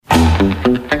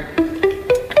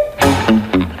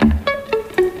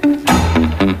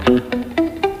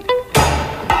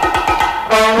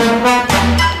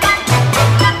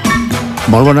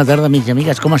Bona tarda, amics i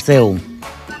amigues, com esteu?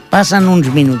 Passen uns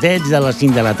minutets de les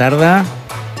 5 de la tarda.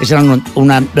 És el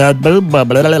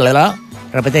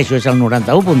repeteixo, és el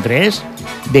 91.3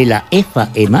 de la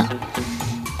FM.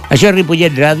 Això és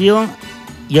Ripollet Ràdio.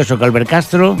 Jo sóc Albert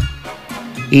Castro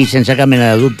i sense cap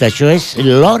mena de dubte això és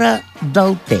l'hora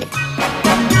del té.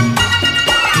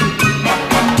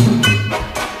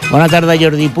 Bona tarda,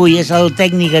 Jordi Puy. És el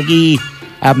tècnic aquí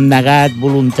abnegat,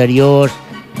 voluntariós,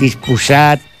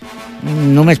 disposat,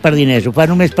 només per diners, ho fa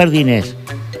només per diners.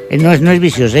 No és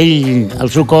viciós, ell,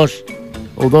 el seu cos,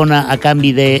 ho dona a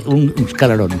canvi d'uns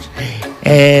calarons.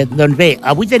 Doncs bé,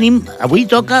 avui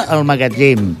toca el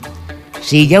magatzem.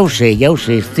 Sí, ja ho sé,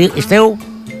 esteu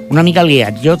una mica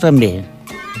liats, jo també.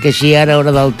 Que si ara hora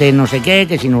del té no sé què,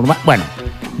 que si normal... Bueno,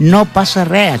 no passa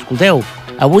res, escolteu,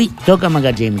 avui toca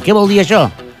magatzem. Què vol dir això?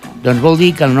 Doncs vol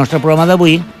dir que el nostre programa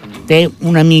d'avui té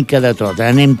una mica de tot,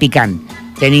 anem picant.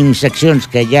 Tenim seccions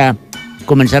que ja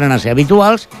començaran a ser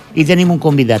habituals i tenim un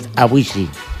convidat. Avui sí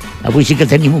que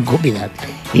tenim un convidat.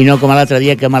 I no com l'altre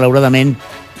dia, que malauradament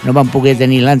no vam poder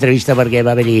tenir l'entrevista perquè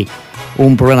va haver-hi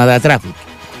un problema de tràfic.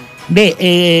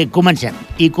 Bé, comencem.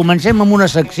 I comencem amb una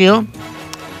secció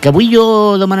que avui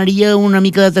jo demanaria una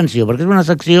mica d'atenció, perquè és una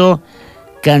secció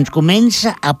que ens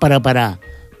comença a preparar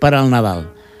per al Nadal.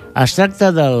 Es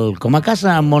tracta del Com a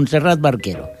Casa amb Montserrat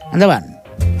Barquero. Endavant.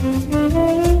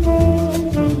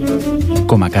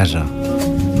 Com a Casa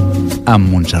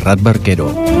amb Montserrat Barquero.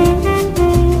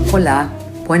 Hola,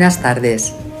 buenas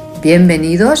tardes.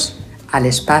 Bienvenidos al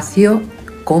espacio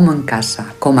Como en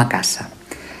Casa, Como a Casa.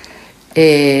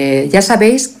 Ya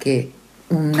sabéis que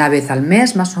una vez al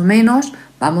mes, más o menos,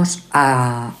 vamos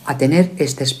a tener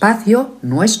este espacio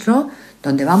nuestro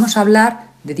donde vamos a hablar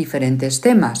de diferentes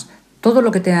temas. Todo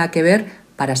lo que tenga que ver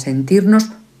para sentirnos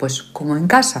pues como en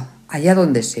casa, allá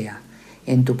donde sea,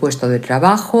 en tu puesto de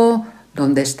trabajo,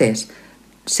 donde estés.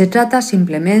 Se trata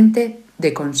simplemente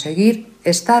de conseguir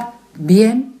estar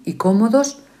bien y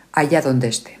cómodos allá donde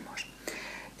estemos.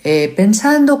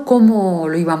 Pensando cómo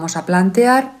lo íbamos a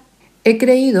plantear, he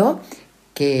creído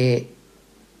que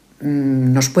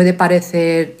nos puede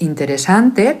parecer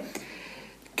interesante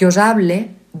que os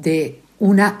hable de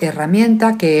una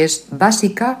herramienta que es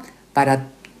básica para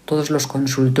todos los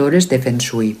consultores de Feng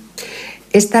Shui.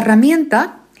 Esta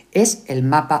herramienta es el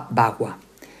mapa Bagua.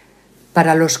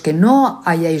 Para los que no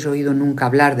hayáis oído nunca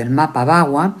hablar del mapa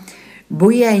Bagua,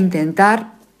 voy a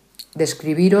intentar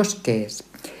describiros qué es.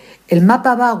 El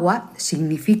mapa Bagua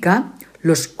significa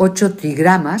los 8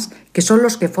 trigramas, que son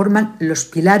los que forman los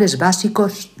pilares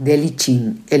básicos del I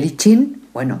Ching. El I Ching,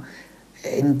 bueno,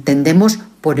 entendemos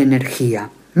por energía.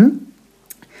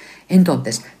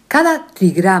 Entonces, cada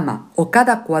trigrama o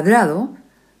cada cuadrado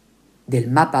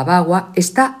del mapa Bagua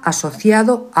está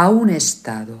asociado a un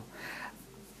estado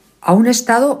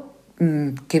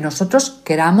que nosotros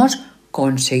queramos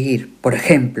conseguir. Por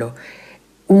ejemplo,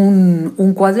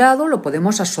 un cuadrado lo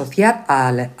podemos asociar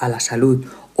a la salud,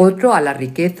 otro a la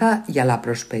riqueza y a la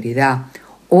prosperidad,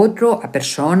 otro a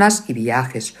personas y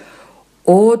viajes,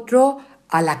 otro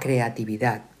a la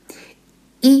creatividad.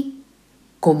 Y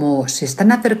como se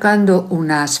están acercando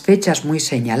unas fechas muy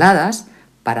señaladas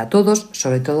para todos,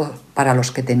 sobre todo para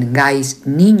los que tengáis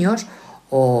niños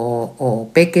o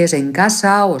peques en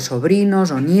casa o sobrinos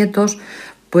o nietos,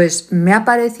 pues me ha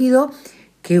parecido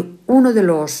que uno de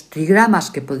los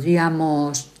trigramas que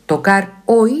podríamos tocar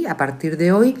hoy, a partir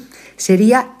de hoy,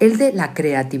 sería el de la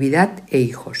creatividad e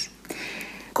hijos.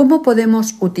 ¿Cómo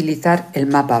podemos utilizar el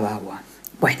mapa Bagua?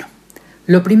 Bueno,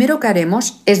 lo primero que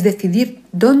haremos es decidir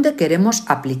dónde queremos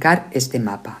aplicar este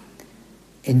mapa.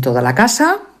 ¿En toda la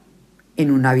casa?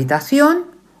 ¿En una habitación?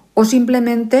 ¿O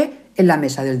simplemente en la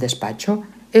mesa del despacho?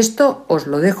 Esto os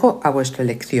lo dejo a vuestra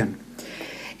elección.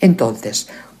 Entonces,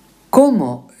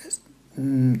 como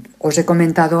os he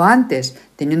comentado antes,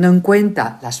 teniendo en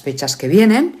cuenta las fechas que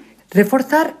vienen,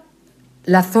 reforzar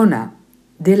la zona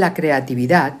de la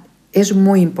creatividad es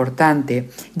muy importante,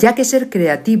 ya que ser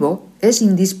creativo es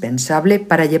indispensable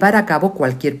para llevar a cabo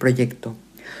cualquier proyecto.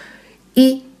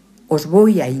 Y os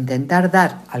voy a intentar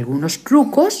dar algunos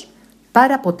trucos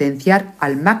para potenciar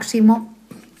al máximo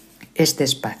este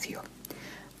espacio.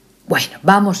 Bueno,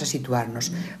 vamos a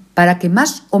situarnos. Para que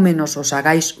más o menos os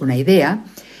hagáis una idea,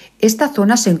 esta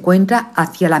zona se encuentra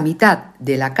hacia la mitad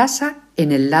de la casa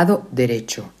en el lado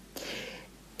derecho.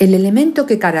 El elemento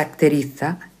que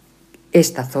caracteriza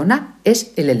esta zona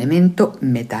es el elemento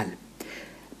metal.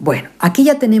 Bueno, aquí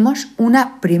ya tenemos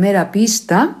una primera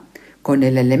pista con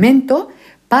el elemento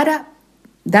para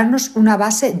darnos una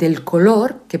base del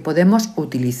color que podemos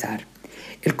utilizar.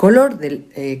 El color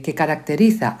que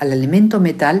caracteriza al elemento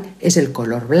metal es el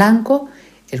color blanco,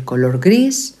 el color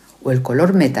gris o el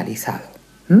color metalizado.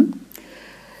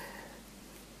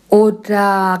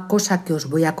 Otra cosa que os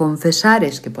voy a confesar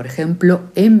es que, por ejemplo,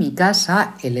 en mi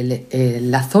casa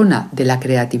la zona de la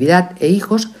creatividad e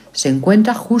hijos se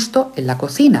encuentra justo en la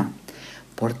cocina.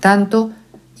 Por tanto,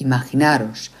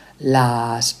 imaginaros,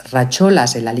 las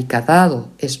racholas, el alicatado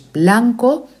es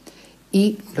blanco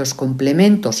y los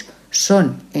complementos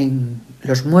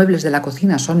los muebles de la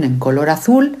cocina son en color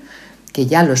azul, que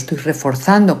ya lo estoy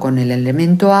reforzando con el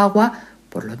elemento agua.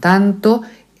 Por lo tanto,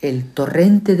 el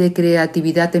torrente de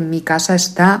creatividad en mi casa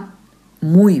está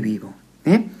muy vivo,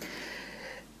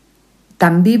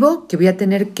 Tan vivo que voy a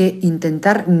tener que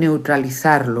intentar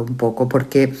neutralizarlo un poco,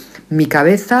 porque mi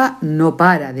cabeza no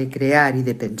para de crear y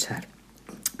de pensar.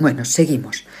 Bueno,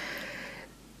 seguimos.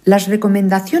 Las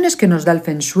recomendaciones que nos da el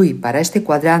Feng Shui para este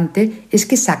cuadrante es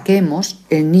que saquemos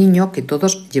el niño que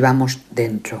todos llevamos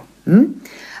dentro.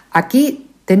 Aquí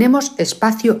tenemos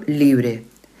espacio libre.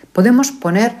 Podemos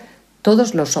poner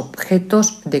todos los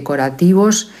objetos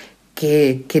decorativos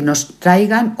que nos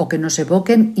traigan o que nos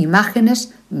evoquen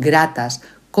imágenes gratas,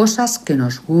 cosas que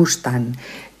nos gustan,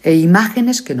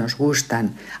 imágenes que nos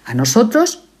gustan a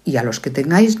nosotros y a los que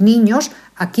tengáis niños.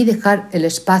 Aquí dejar el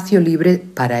espacio libre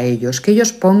para ellos, que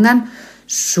ellos pongan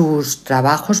sus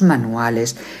trabajos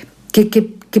manuales,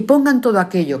 que pongan todo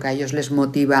aquello que a ellos les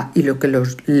motiva y lo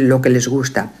que les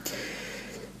gusta.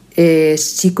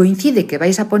 Si coincide que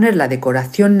vais a poner la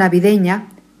decoración navideña,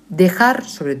 dejar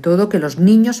sobre todo que los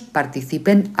niños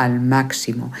participen al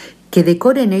máximo, que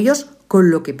decoren ellos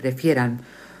con lo que prefieran.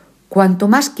 Cuanto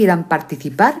más quieran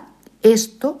participar,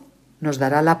 esto nos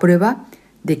dará la prueba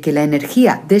de que la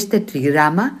energía de este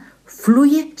trigrama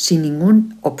fluye sin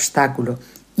ningún obstáculo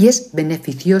y es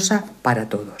beneficiosa para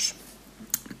todos.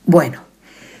 Bueno,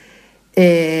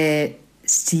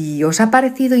 si os ha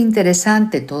parecido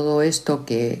interesante todo esto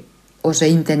que os he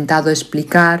intentado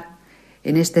explicar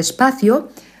en este espacio,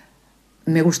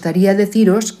 me gustaría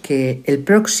deciros que el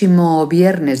próximo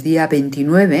viernes, día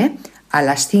 29, a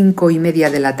las 5:30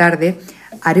 de la tarde,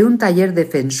 haré un taller de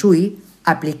Feng Shui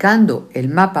aplicando el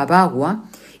mapa Bagua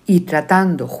y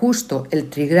tratando justo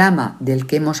el trigrama del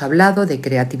que hemos hablado, de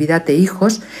creatividad de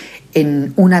hijos,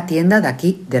 en una tienda de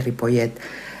aquí, de Ripollet.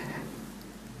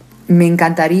 Me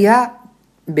encantaría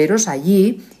veros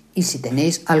allí y si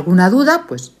tenéis alguna duda,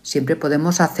 pues siempre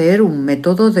podemos hacer un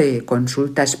método de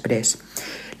consulta express.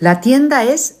 La tienda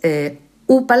es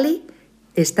Upali,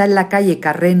 está en la calle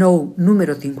Carrenou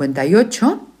número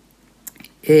 58.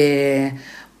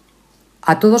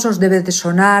 A todos os debe de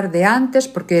sonar de antes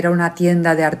porque era una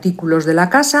tienda de artículos de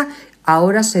la casa.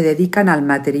 Ahora se dedican al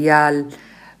material,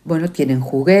 bueno, tienen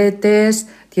juguetes,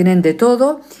 tienen de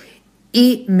todo.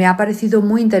 Y me ha parecido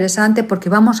muy interesante porque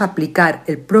vamos a aplicar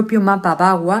el propio mapa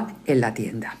Bagua en la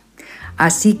tienda.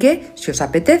 Así que, si os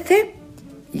apetece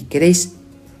y queréis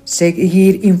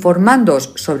seguir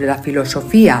informándoos sobre la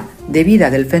filosofía de vida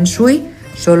del Feng Shui,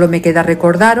 solo me queda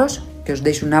recordaros que os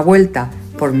deis una vuelta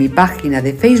por mi página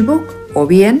de Facebook o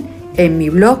bien en mi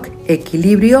blog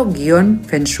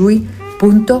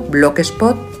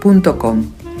equilibrio-fengshui.blogspot.com.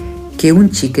 Que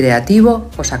un chi creativo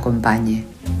os acompañe.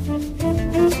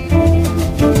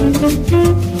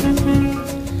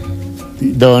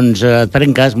 Doncs et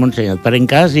farem cas, Montse, et farem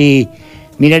cas i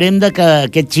mirarem de que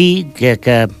aquest chi,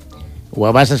 que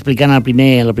ho vas explicant en la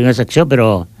primera secció,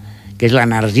 però que és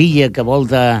l'energia que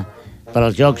volta per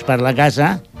als jocs, per la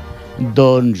casa,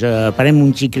 doncs farem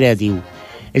un chi creatiu.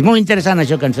 És molt interessant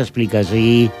això que ens expliques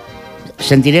i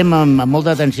sentirem amb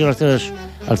molta atenció els teus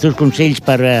consells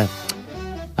per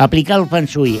aplicar el Feng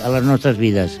Shui a les nostres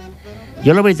vides.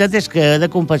 Jo la veritat és que he de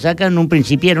confessar que en un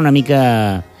principi era una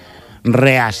mica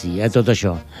reaci a tot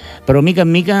això, però mica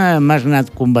en mica m'has anat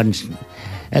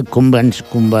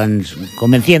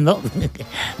convenciendo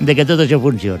de que tot això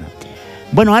funciona.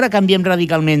 Bueno, ara canviem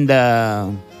radicalment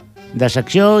de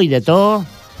secció i de to,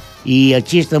 i el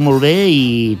xi està molt bé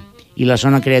i la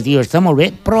zona creativa està molt bé,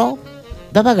 però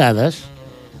de vegades,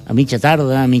 a mitja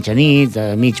tarda, a mitja nit,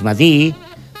 a mig matí,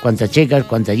 quan t'aixeques,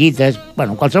 quan t'allites,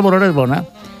 bueno, qualsevol hora és bona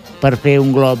per fer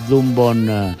un glob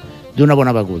d'una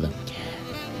bona beguda.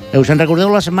 Us en recordeu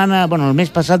el mes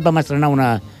passat vam estrenar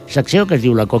una secció que es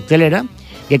diu La Coctelera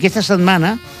i aquesta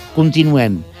setmana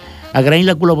continuem agraint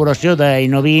la col·laboració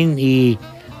d'Inovin i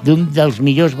d'un dels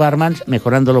millors barmans,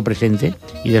 Mejorando lo Presente,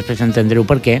 i després entendreu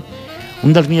per què,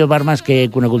 un dels millors barmans que he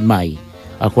conegut mai,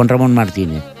 el Juan Ramon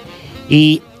Martínez.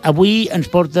 I avui ens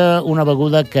porta una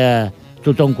beguda que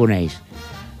tothom coneix.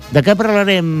 De què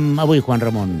parlarem avui, Juan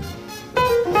Ramon?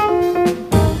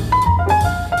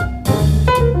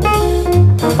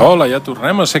 Hola, ja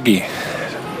tornem a ser aquí.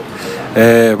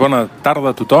 Bona tarda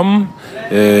a tothom.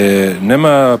 Anem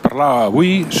a parlar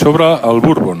avui sobre el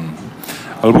bourbon.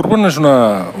 El bourbon és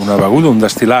una beguda, un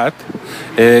destil·lat,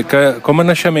 que com a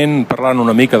naixement, parlant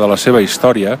una mica de la seva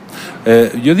història,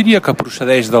 jo diria que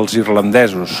procedeix dels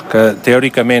irlandesos, que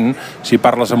teòricament, si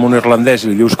parles amb un irlandès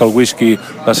i li dius que el whisky,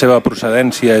 la seva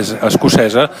procedència és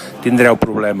escocesa, tindreu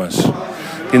problemes.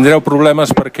 Tindreu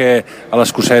problemes perquè a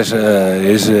l'escocès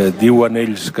diuen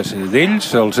ells que és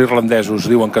d'ells, els irlandesos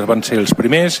diuen que van ser els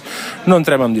primers, no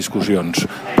entrem en discussions,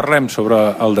 parlem sobre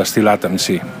el destil·lat en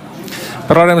si.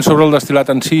 Parlarem sobre el destil·lat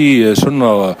en si,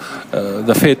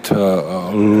 de fet,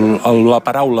 la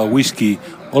paraula whisky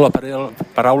o la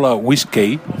paraula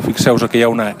whisky, fixeu-vos que hi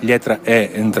ha una lletra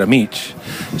E entremig,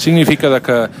 significa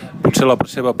que potser la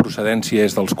seva procedència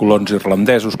és dels colons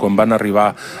irlandesos quan van arribar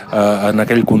en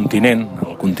aquell continent,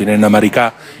 el continent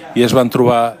americà, i es van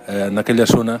trobar en aquella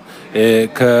zona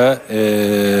que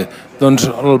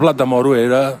el blat de moro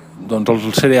era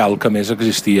el cereal que més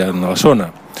existia en la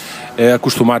zona.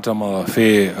 Acostumats a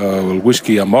fer el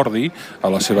whisky amb ordi a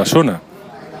la seva zona.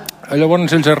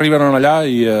 Llavors ells arriben allà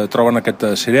i troben aquest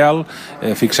cereal,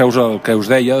 fixeu-vos el que us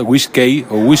deia, whisky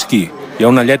o whisky. Hi ha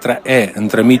una lletra E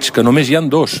entremig, que només hi ha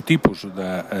dos tipus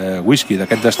de whisky,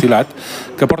 d'aquest destil·lat,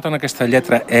 que porten aquesta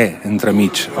lletra E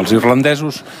entremig, els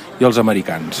irlandesos i els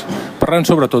americans. Parlant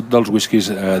sobretot dels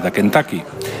whiskys de Kentucky.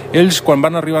 Ells, quan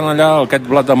van arribar allà, aquest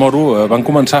blat de moro, van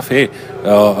començar a fer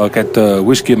aquest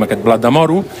whisky amb aquest blat de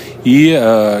moro i,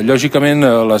 lògicament,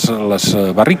 les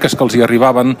barriques que els hi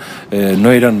arribaven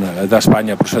no eren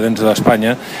d'Espanya, procedents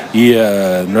d'Espanya, i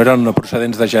no eren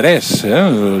procedents de Jerez.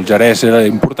 El Jerez era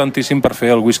importantíssim per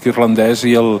fer el whisky irlandès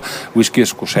i el whisky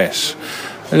escocès.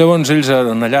 Llavors ells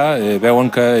allà veuen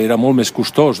que era molt més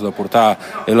costós de portar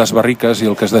les barriques i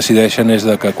el que es decideixen és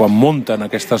que quan munten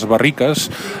aquestes barriques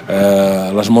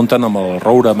les munten amb el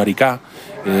roure americà,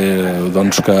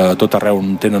 que a tot arreu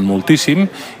en tenen moltíssim,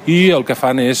 i el que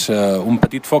fan és un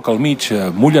petit foc al mig,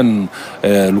 mullen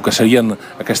el que serien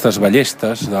aquestes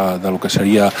ballestes del que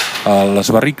seria les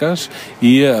barriques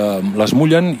i les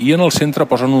mullen i en el centre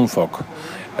posen un foc.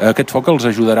 Aquest foc els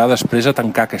ajudarà després a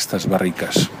tancar aquestes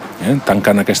barriques.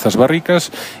 Tanquen aquestes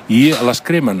barriques i les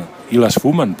cremen i les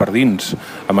fumen per dins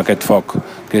amb aquest foc,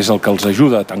 que és el que els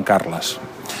ajuda a tancar-les.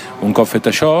 Un cop fet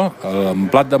això, el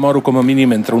blat de moro com a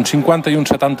mínim entre un 50 i un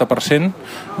 70%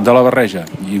 de la barreja,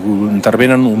 i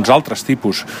intervenen uns altres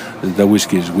tipus de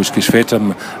whiskies fets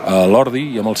amb l'ordi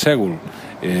i amb el sègol,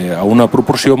 a una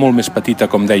proporció molt més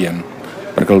petita, com deien,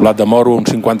 perquè el blat de moro, un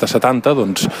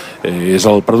 50-70, és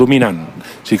el predominant.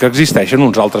 Sí que existeixen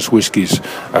uns altres whiskies.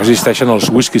 Existeixen els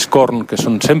whiskies corn, que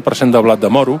són 100% de blat de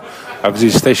moro,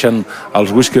 existeixen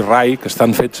els whiskies rye, que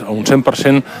estan fets a un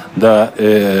 100% de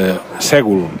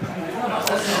sègol.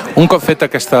 Un cop fet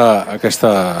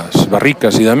aquestes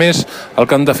barriques i de més, el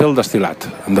que han de fer el destil·lat.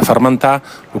 Han de fermentar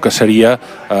el que seria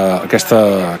aquest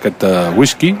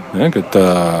whisky, aquest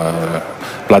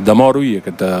blat de moro i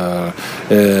aquest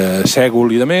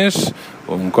sègol i de més.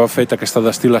 Un cop fet aquesta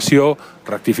destil·lació,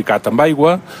 rectificat amb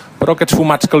aigua, però aquests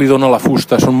fumats que li dona la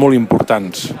fusta són molt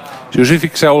importants. Si us hi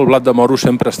fixeu, el blat de moro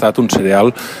sempre ha estat un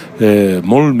cereal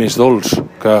molt més dolç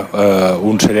que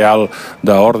un cereal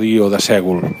d'ordi o de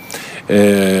sègol.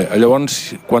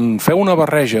 Llavors, quan feu una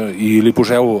barreja i li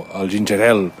poseu el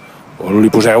gingerel o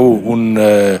li poseu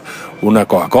una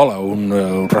Coca-Cola,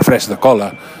 un refresc de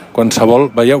cola, qualsevol,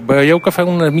 veieu que fa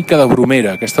una mica de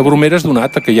bromera. Aquesta bromera és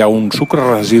donat que hi ha un sucre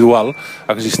residual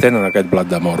existent en aquest blat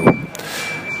de moro.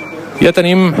 Ja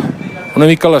tenim una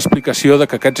mica l'explicació de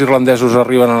que aquests irlandesos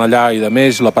arriben allà i de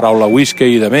més, la paraula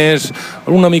whisky i de més,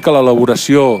 una mica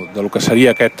l'elaboració del que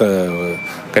seria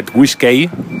aquest whisky,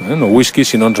 no whisky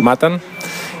si no ens maten,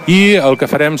 i el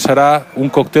que farem serà un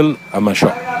còctel amb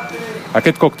això.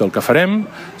 Aquest còctel que farem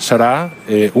serà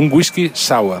un whisky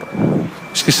sour.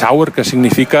 Whisky sour, que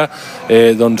significa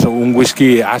un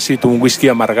whisky àcid, un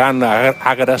whisky amargant,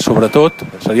 agre sobretot,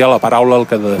 seria la paraula el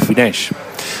que defineix.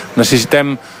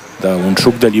 Necessitem un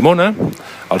suc de llimona.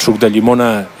 El suc de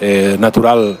llimona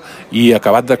natural i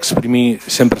acabat d'exprimir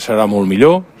sempre serà molt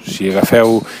millor. Si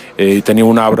agafeu i teniu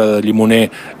un arbre de llimoner,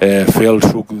 fer el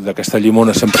suc d'aquesta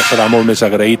llimona sempre serà molt més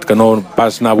agraït que no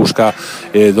pas anar a buscar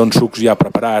sucs ja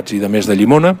preparats i de més de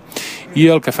llimona. I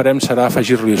el que farem serà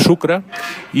afegir-li sucre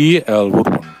i el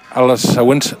bourbon a les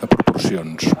següents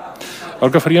proporcions. El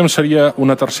que faríem seria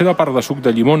una tercera part de suc de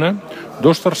llimona,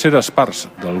 2/3 parts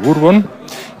del bourbon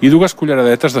i 2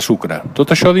 culleradetes de sucre.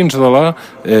 Tot això dins de la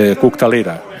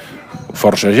coctelera.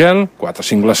 Força gel,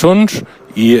 4-5 glaçons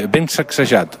i ben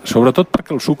sacsejat, sobretot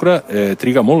perquè el sucre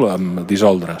triga molt a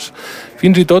dissoldre's.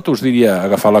 Fins i tot us diria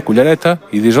agafar la cullereta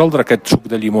i dissoldre aquest suc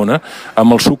de llimona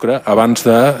amb el sucre abans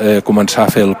de començar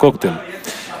a fer el còctel.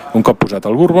 Un cop posat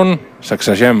el bourbon,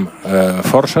 sacsegem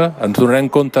força, ens donarem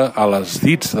compte a les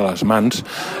dits de les mans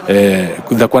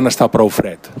de quan està prou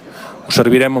fred. Ho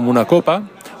servirem amb una copa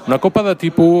de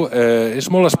tipus... és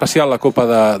molt especial la copa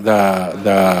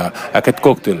d'aquest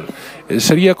còctel.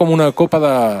 Seria com una copa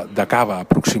de cava,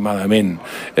 aproximadament.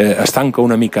 Es tanca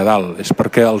una mica dalt. És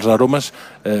perquè els aromes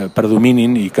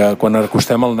predominin i que quan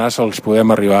acostem el nas els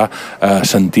podem arribar a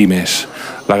sentir més.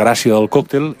 La gràcia del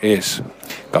còctel és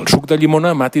que el suc de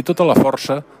llimona mati tota la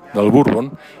força del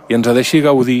bourbon i ens deixi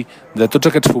gaudir de tots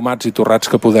aquests fumats i torrats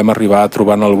que podem arribar a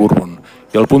trobar en el bourbon.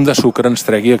 I el punt de sucre ens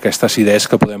tregui aquesta acidesa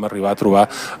que podem arribar a trobar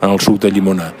en el suc de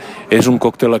llimona. És un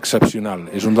còctel excepcional,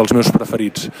 és un dels meus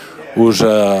preferits. Us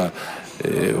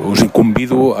hi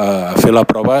convido a fer la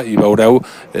prova i veureu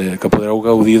que podreu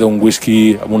gaudir d'un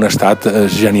whisky en un estat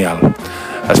genial.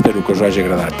 Espero que us hagi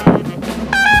agradat.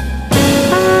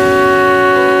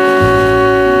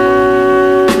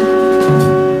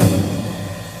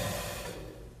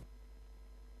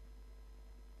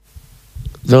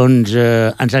 Doncs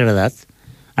ens ha agradat.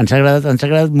 Ens ha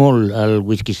agradat molt el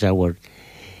whisky sour.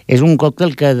 És un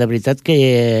còctel que de veritat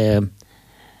que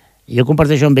jo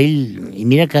comparteixo amb ell, i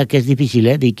mira que és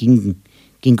difícil, dir quin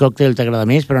còctel t'agrada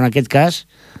més, però en aquest cas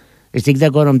estic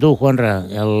d'acord amb tu, Juanra.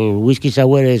 El whisky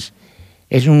sour és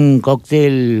un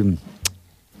còctel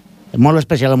molt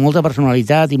especial, amb molta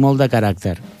personalitat i molt de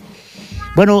caràcter.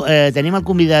 Bueno, tenim el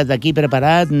convidat aquí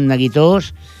preparat,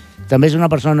 neguitós. També és una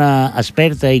persona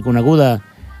experta i coneguda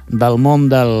del món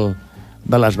de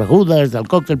les begudes, del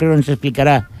còctel, però ens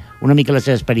explicarà una mica la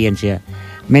seva experiència.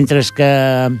 Mentre que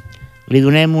li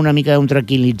donem una mica d'un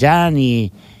tranquil·litzant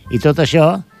i tot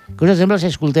això, què us sembla si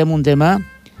escoltem un tema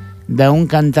d'un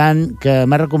cantant que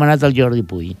m'ha recomanat el Jordi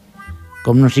Puy?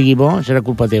 Com no sigui bo, serà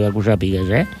culpa teva, que ho sàpigues,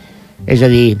 És a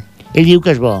dir, ell diu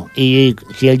que és bo, i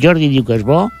si el Jordi diu que és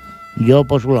bo, jo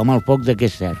poso la mà al foc que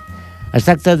és cert. Es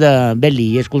tracta de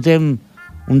Belly i escoltem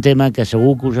un tema que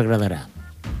segur que us agradarà.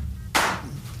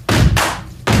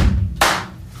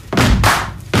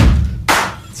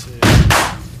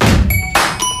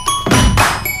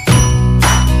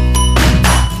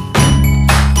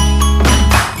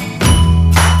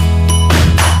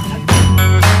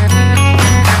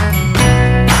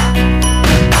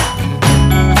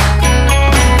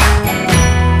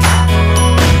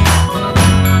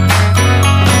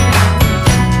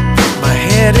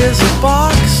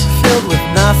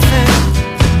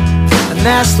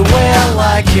 That's the way I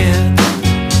like it.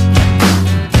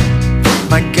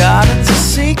 My garden's a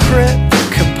secret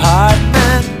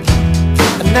compartment,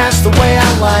 and that's the way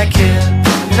I like it.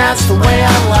 And that's the way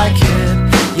I like it.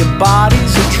 Your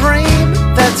body's a dream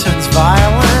that turns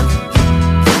violent,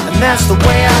 and that's the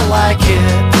way I like it.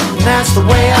 And that's the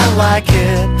way I like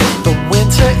it. The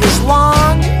winter is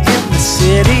long in the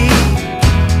city,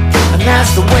 and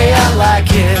that's the way I like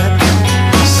it.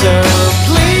 So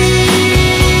please,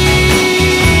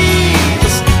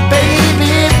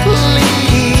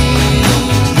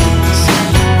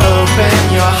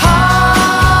 open your heart,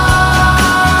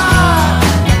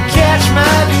 catch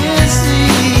my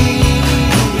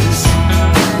disease.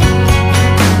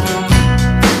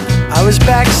 I was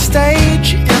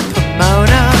backstage in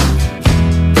Pomona,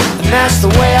 and that's the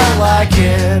way I like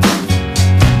it.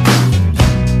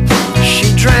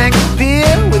 She drank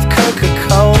beer with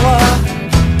Coca-Cola,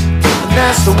 and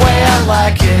that's the way I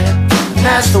like it. And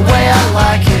that's the way I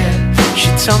like it. She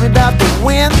told me about the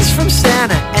winds from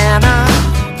Santa Ana,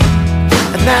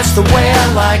 and that's the way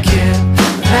I like it.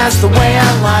 And that's the way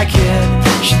I like it.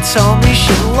 She told me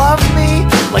she'd love me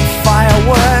like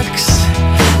fireworks,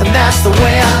 and that's the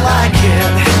way I like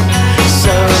it.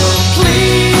 So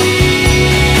please,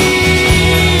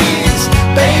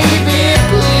 baby,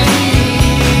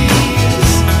 please,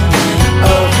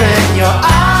 open your eyes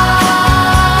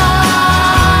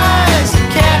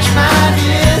and catch my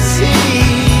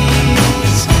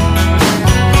disease.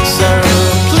 So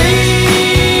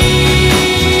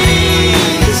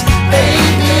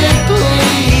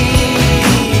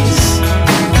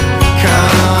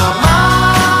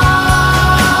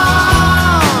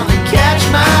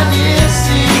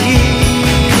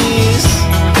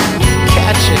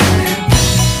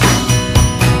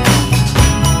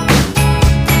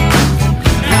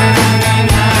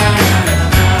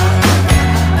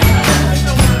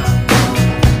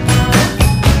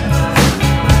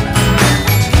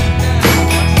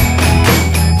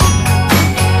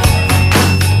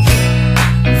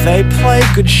they play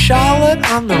Good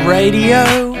Charlotte on the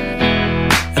radio,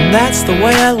 and that's the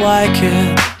way I like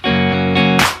it.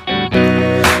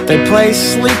 They play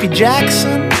Sleepy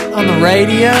Jackson on the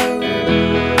radio,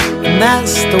 and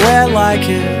that's the way I like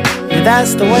it. Yeah,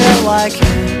 that's the way I like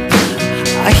it.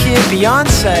 I hear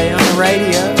Beyonce on the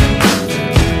radio,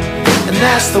 and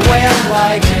that's the way I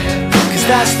like it, 'cause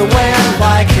that's the way I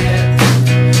like it.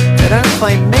 They don't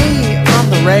play me on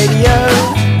the radio,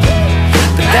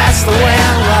 but that's the way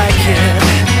I like it.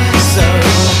 So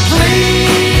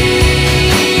please,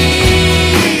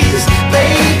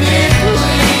 baby,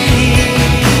 please,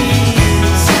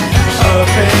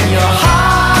 open your heart,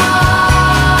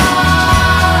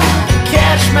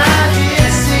 catch my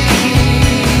disease.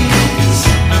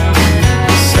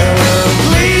 So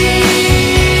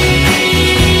please,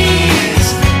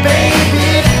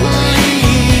 baby,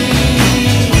 please,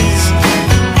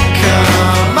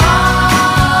 come on,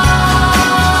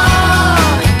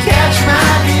 catch my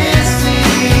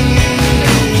disease.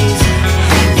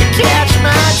 You catch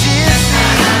my disease,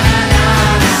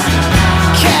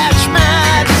 catch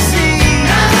my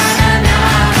disease,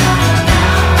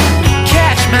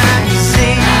 catch my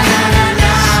disease,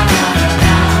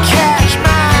 catch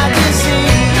my disease.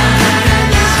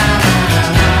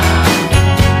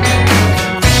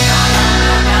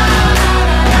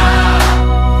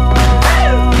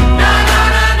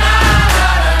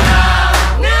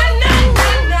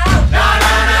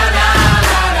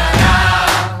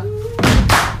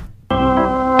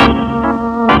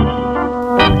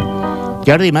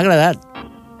 Jordi, m'ha agradat.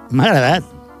 M'ha agradat.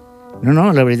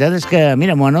 No, la veritat és que,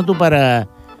 mira, m'ho anoto para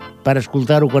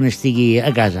escoltar-ho quan estigui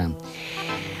a casa.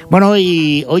 Bueno,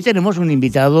 y hoy tenemos un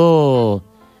invitado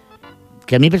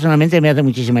que a mí personalmente me hace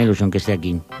muchísima ilusión que esté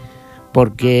aquí.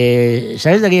 Porque,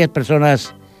 ¿sabes de aquellas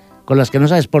personas con las que no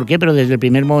sabes por qué, pero desde el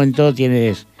primer momento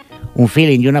tienes un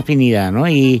feeling y una afinidad, ¿no?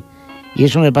 Y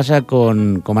eso me pasa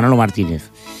con Manolo Martínez.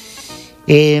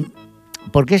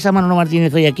 ¿Por qué está Manolo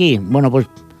Martínez hoy aquí? Bueno, pues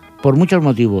por muchos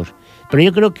motivos. Pero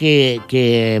yo creo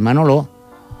que Manolo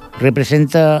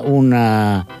representa un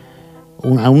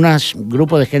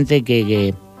grupo de gente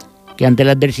que ante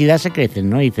la adversidad se crecen,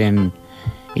 ¿no? Y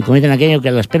como dicen aquello, que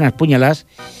las penas puñalas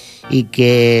y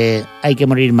que hay que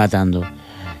morir matando.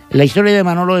 La historia de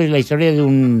Manolo es la historia de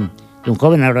un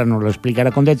joven, ahora nos lo explicará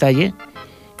con detalle,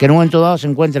 que en un momento dado se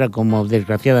encuentra, como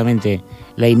desgraciadamente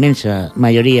la inmensa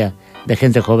mayoría de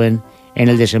gente joven, en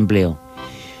el desempleo.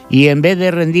 Y en vez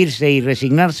de rendirse y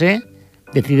resignarse,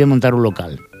 decide montar un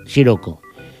local, Siroco.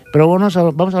 Pero bueno,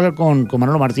 vamos a hablar con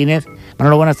Manolo Martínez.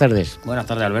 Manolo, buenas tardes. Buenas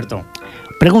tardes, Alberto.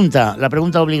 La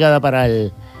pregunta obligada para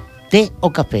el ¿té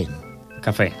o café?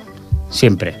 Café,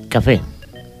 siempre. Café.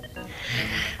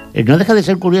 No deja de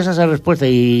ser curiosa esa respuesta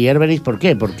y ya veréis por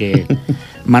qué. Porque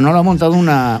Manolo ha montado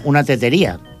una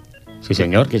tetería. Sí,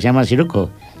 señor. Que se llama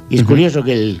Siroco. Y es curioso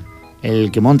que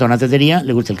el que monta una tetería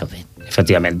le guste el café.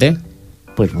 Efectivamente.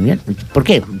 Pues muy bien. ¿Por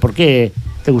qué? ¿Por qué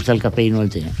te gusta el café y no el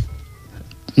té?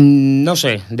 No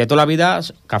sé, de toda la vida,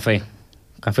 café.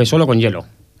 Café solo con hielo.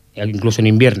 Incluso en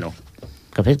invierno.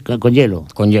 ¿Café con hielo?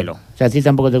 Con hielo. O sea, ¿a ti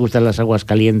tampoco te gustan las aguas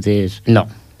calientes? No.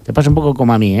 Te pasa un poco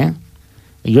como a mí, ¿eh?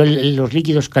 Yo los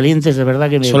líquidos calientes de verdad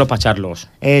que me... Solo para echarlos.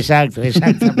 Exacto,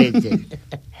 exactamente.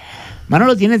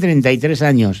 Manolo tiene 33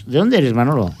 años. ¿De dónde eres,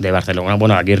 Manolo? De Barcelona,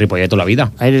 bueno, aquí en Ripollet toda la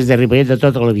vida. Eres de Ripollet de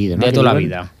toda la vida, ¿no? De toda la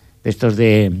vida. De estos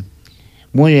de...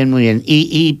 Muy bien, muy bien.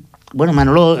 Y bueno,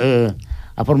 Manolo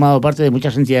ha formado parte de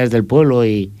muchas entidades del pueblo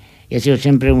y ha sido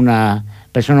siempre una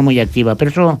persona muy activa.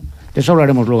 Pero de eso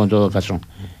hablaremos luego en todo caso.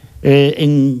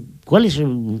 ¿Cuál es,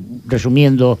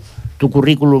 resumiendo, tu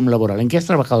currículum laboral? ¿En qué has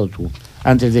trabajado tú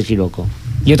antes de Siroco?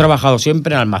 Yo he trabajado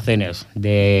siempre en almacenes,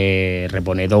 de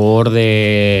reponedor,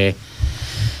 de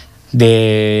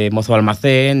mozo de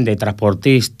almacén, de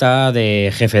transportista,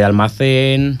 de jefe de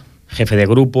almacén, jefe de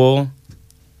grupo,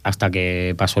 hasta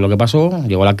que pasó lo que pasó,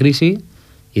 llegó la crisis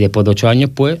y después de 8 años,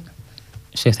 pues,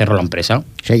 se cerró la empresa. O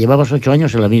sea, llevabas 8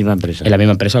 años en la misma empresa. En la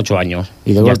misma empresa, 8 años.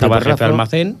 Y de ya golpe estaba porrazo, jefe de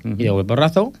almacén y de golpe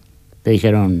porrazo te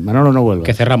dijeron, Manolo, no vuelvas.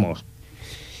 que cerramos.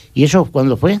 ¿Y eso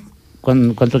cuándo fue?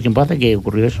 ¿Cuánto tiempo hace que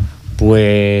ocurrió eso?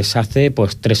 Pues hace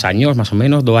 3 años, más o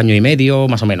menos, 2 años y medio,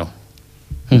 más o menos.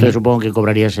 Entonces supongo que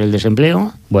cobrarías el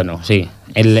desempleo. Bueno, sí.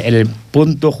 El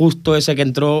punto justo ese que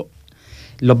entró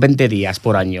los 20 días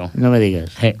por año. No me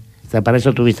digas. O sea, para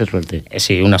eso tuviste suerte.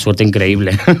 Sí, una suerte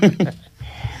increíble.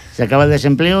 Se acaba el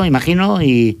desempleo, imagino,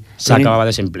 y... Se acababa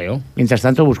desempleo. Mientras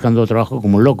tanto, buscando trabajo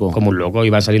como un loco. Como un loco,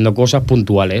 iban saliendo cosas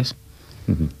puntuales.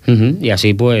 Y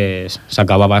así, pues, se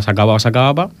acababa,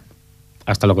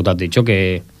 hasta lo que tú has dicho,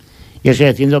 que... Yo estoy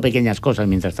haciendo pequeñas cosas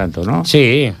mientras tanto, ¿no?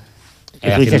 Sí.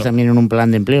 Estuviste también en un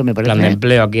plan de empleo, me parece. Plan de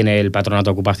empleo aquí en el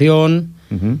Patronato de Ocupación.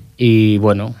 Y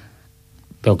bueno,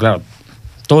 pero claro,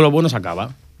 todo lo bueno se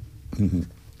acaba.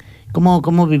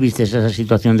 ¿Cómo viviste esa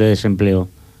situación de desempleo?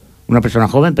 Una persona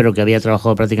joven, pero que había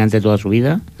trabajado prácticamente toda su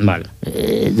vida. Vale.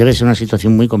 Debe ser una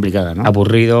situación muy complicada, ¿no?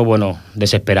 Aburrido, bueno,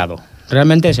 desesperado.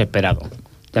 Realmente desesperado.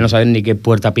 Ya no sabes ni qué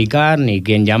puerta picar, ni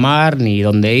quién llamar, ni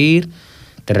dónde ir.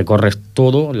 Te recorres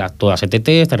todo, todas las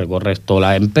ETTs, te recorres toda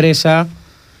la empresa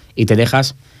y te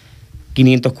dejas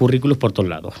 500 currículos por todos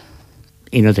lados.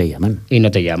 Y no te llaman. Y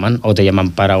no te llaman. O te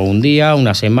llaman para un día,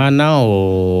 una semana,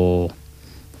 o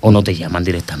no te llaman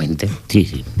directamente. Sí,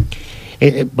 sí.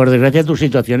 Por desgracia, tu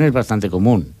situación es bastante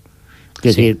común.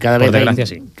 Es decir, cada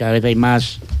vez hay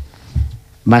más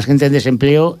gente en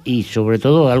desempleo y, sobre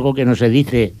todo, algo que no se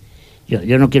dice.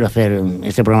 Yo no quiero hacer...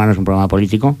 Este programa no es un programa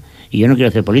político y yo no quiero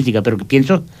hacer política, pero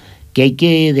pienso que hay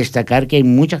que destacar que hay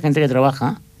mucha gente que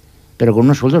trabaja, pero con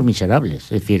unos sueldos miserables.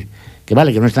 Es decir, que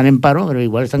vale, que no están en paro, pero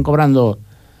igual están cobrando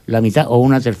la mitad o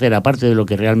una tercera parte de lo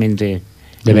que realmente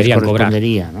deberían les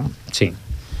correspondería, ¿no? Sí.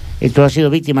 ¿Tú has sido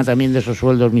víctima también de esos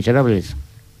sueldos miserables?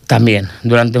 También,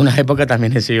 durante una época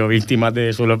también he sido víctima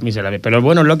de sueldos miserables. Pero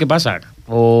bueno, es lo que pasa.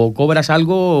 O cobras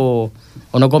algo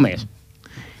o no comes.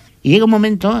 Y llega un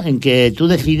momento en que tú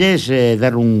decides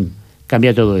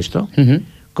cambiar todo esto.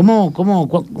 Uh-huh.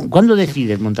 ¿Cuándo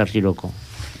decides montar Siroco?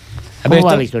 ¿Cómo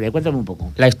va la historia? Cuéntame un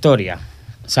poco. La historia.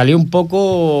 Salí un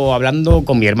poco hablando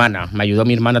con mi hermana. Me ayudó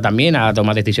mi hermana también a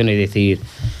tomar decisiones y decir,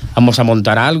 vamos a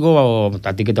montar algo, o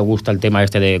a ti que te gusta el tema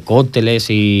este de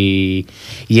cócteles y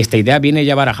esta idea viene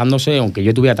ya barajándose, aunque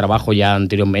yo tuviera trabajo ya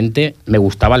anteriormente, me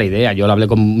gustaba la idea. Yo lo hablé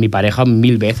con mi pareja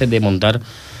 1000 veces de montar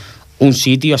un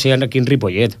sitio así aquí en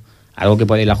Ripollet. Algo que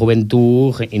puede ir la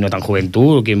juventud y no tan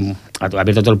juventud, que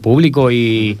abierto a todo el público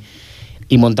y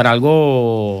montar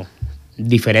algo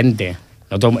diferente.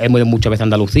 Nosotros hemos ido muchas veces a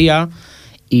Andalucía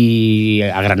y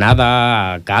a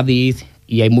Granada, a Cádiz,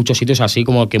 y hay muchos sitios así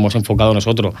como que hemos enfocado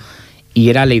nosotros. Y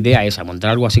era la idea esa, montar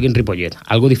algo así que en Ripollet,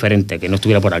 algo diferente, que no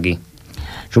estuviera por aquí.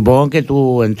 Supongo que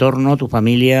tu entorno, tu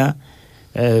familia,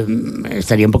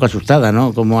 estaría un poco asustada,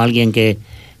 ¿no? Como alguien que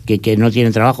no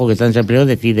tiene trabajo, que está en desempleo,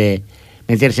 decide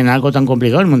meterse en algo tan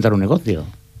complicado y montar un negocio.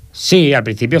 Sí, al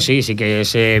principio sí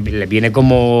que le viene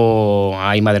como,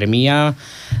 ay, madre mía,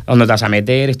 ¿dónde te vas a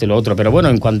meter? Esto y lo otro. Pero bueno,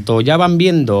 en cuanto ya van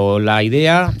viendo la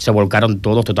idea, se volcaron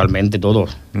totalmente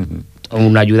todos. Uh-huh.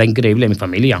 Una ayuda increíble de mi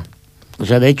familia. O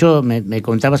sea, de hecho, me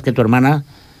contabas que tu hermana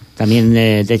también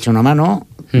te echa una mano,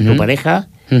 uh-huh. Tu pareja,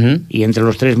 uh-huh. Y entre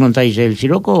los tres montáis el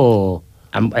Siroco o...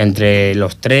 Entre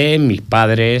los tres, mis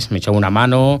padres me echaron una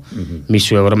mano, uh-huh. Mis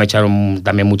suegros me echaron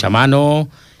también mucha mano,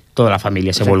 toda la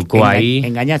familia se volcó ahí.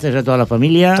 ¿Engañaste a toda la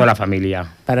familia? Toda la familia.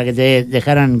 Para que te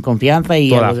dejaran confianza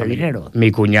y algo de dinero.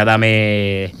 Mi cuñada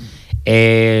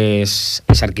es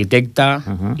arquitecta,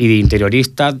 uh-huh. Y de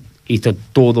interiorista, hizo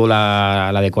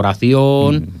toda la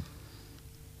decoración,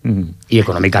 uh-huh. Y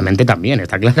económicamente también,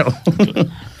 está claro.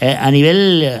 A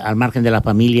nivel, al margen de la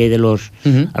familia y de los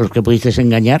uh-huh. a los que pudiste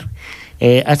engañar,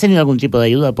 ¿has tenido algún tipo de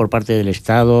ayuda por parte del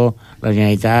Estado, la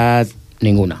Generalitat?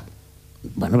 Ninguna.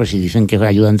 Bueno, pues si dicen que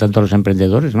ayudan tanto a los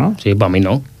emprendedores, ¿no? Sí, pues a mí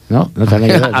no. ¿No? ¿No te han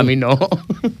ayudado? A mí no. O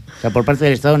sea, por parte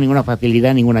del Estado ninguna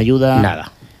facilidad, ninguna ayuda.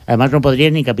 Nada. Además no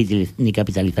podrías ni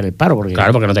capitalizar el paro.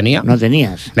 Claro, porque no tenía. No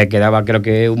tenías. Me quedaba creo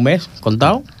que un mes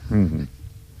contado. Uh-huh.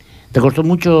 ¿Te costó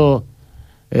mucho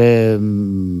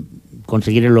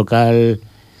conseguir el local,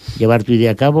 llevar tu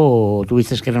idea a cabo, o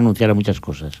tuviste que renunciar a muchas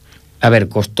cosas? A ver,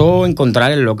 costó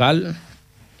encontrar el local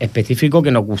específico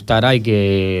que nos gustara y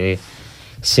que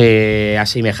se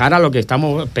asemejara a lo que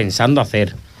estamos pensando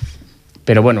hacer.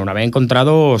 Pero bueno, una vez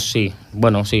encontrado, sí.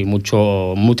 Bueno, sí,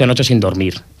 muchas noches sin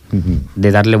dormir. Uh-huh.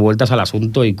 De darle vueltas al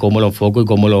asunto y cómo lo enfoco y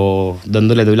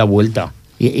dónde le doy la vuelta.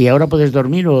 ¿Y ahora puedes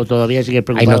dormir o todavía sigues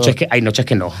preocupado? Hay noches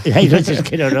que no. Hay noches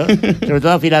que no, ¿no? Sobre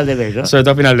todo a final de mes, ¿no? Sobre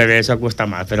todo a final de mes, eso cuesta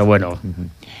más, pero bueno. Uh-huh.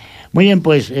 Muy bien,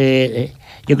 pues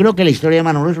yo creo que la historia de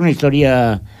Manolo es una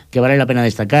historia que vale la pena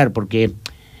destacar, porque,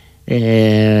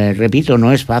 repito,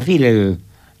 no es fácil el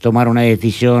tomar una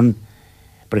decisión,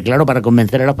 porque claro, para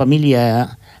convencer a la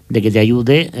familia de que te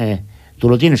ayude, tú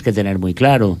lo tienes que tener muy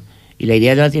claro, y la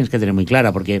idea la tienes que tener muy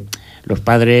clara, porque los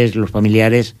padres, los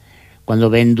familiares,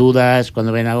 cuando ven dudas,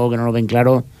 cuando ven algo que no lo ven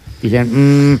claro,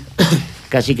 dicen,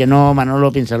 casi que no,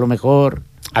 Manolo, piénsalo mejor.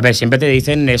 A ver, siempre te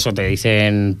dicen eso, te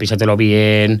dicen písatelo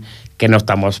bien, que no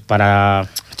estamos para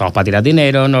tirar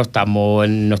dinero, no estamos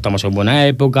en buena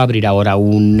época, abrir ahora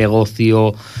un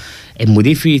negocio es muy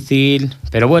difícil,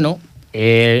 pero bueno,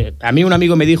 a mí un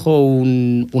amigo me dijo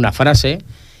una frase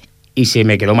y se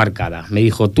me quedó marcada. Me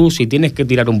dijo, tú si tienes que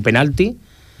tirar un penalti,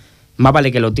 más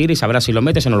vale que lo tires y sabrás si lo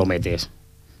metes o no lo metes.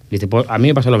 Dice, pues a mí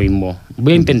me pasa lo mismo,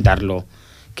 voy a intentarlo.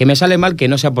 Que me sale mal, que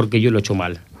no sea porque yo lo he hecho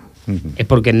mal. Uh-huh. Es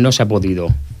porque no se ha podido,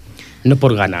 no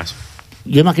por ganas.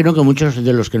 Yo imagino que muchos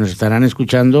de los que nos estarán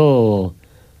escuchando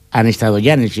han estado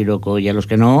ya en el Siroco, y a los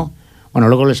que no, bueno,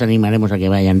 luego les animaremos a que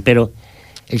vayan. Pero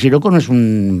el Siroco no es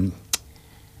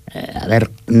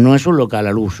no es un local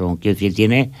al uso, quiero decir,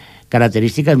 tiene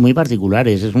características muy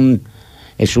particulares. Es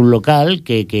un local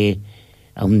que,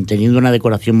 aun teniendo una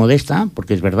decoración modesta,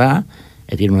 porque es verdad,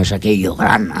 es decir, no es aquello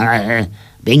gran,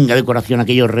 venga decoración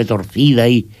aquello retorcida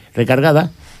y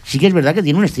recargada, sí que es verdad que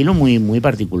tiene un estilo muy, muy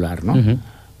particular, ¿no? Ujú.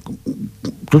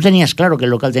 ¿Tú tenías claro que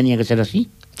el local tenía que ser así?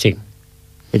 Sí.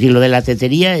 Es decir, lo de la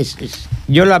tetería es...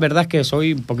 Yo la verdad es que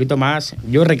soy un poquito más...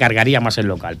 Yo recargaría más el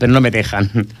local, pero no me dejan.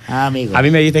 Ah, amigo. A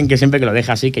mí me dicen que siempre que lo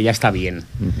deja así, que ya está bien.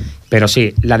 Pero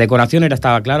sí, la decoración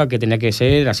estaba clara que tenía que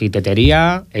ser así,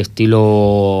 tetería,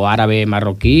 estilo árabe,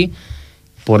 marroquí.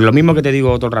 Por lo mismo que te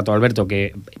digo todo el rato, Alberto,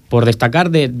 que por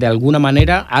destacar de alguna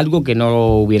manera algo que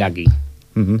no hubiera aquí.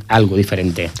 Algo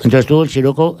diferente. Entonces tú, el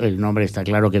Sirocco, el nombre está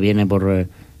claro que viene por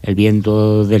el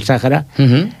viento del Sáhara,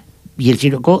 y el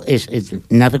Sirocco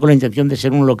nace con la intención de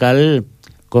ser un local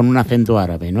con un acento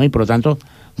árabe, ¿no? Y por lo tanto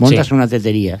montas Sí. una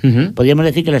tetería. Podríamos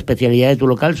decir que la especialidad de tu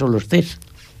local son los tés.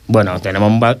 Bueno,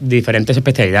 tenemos diferentes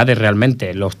especialidades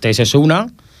realmente. Los tés es una,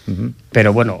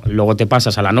 pero bueno, luego te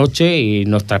pasas a la noche y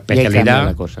nuestra Y ahí especialidad...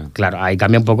 cambia la cosa. Claro, ahí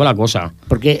cambia un poco la cosa.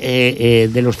 Porque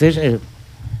de los tés,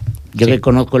 yo Sí. que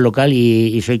conozco el local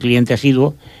y soy cliente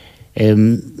asiduo,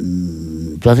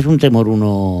 tú haces un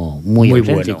temoruno muy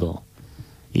auténtico. bueno.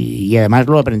 Y además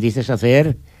lo aprendiste a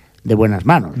hacer de buenas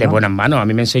manos, ¿no? De buenas manos. A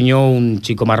mí me enseñó un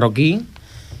chico marroquí,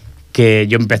 que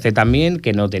yo empecé también,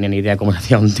 que no tenía ni idea cómo se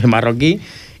hacía un té marroquí,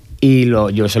 y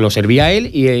yo se lo serví a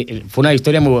él, y fue una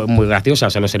historia muy, muy graciosa.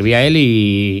 Se lo serví a él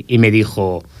y me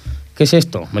dijo, ¿qué es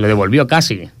esto? Me lo devolvió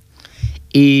casi.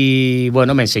 Y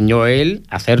bueno, me enseñó él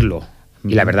a hacerlo.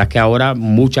 Y la verdad es que ahora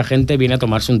mucha gente viene a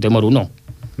tomarse un té moruno.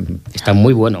 Está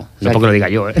muy bueno, sea, no porque lo diga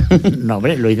yo, ¿eh? No,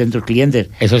 hombre, lo dicen tus clientes.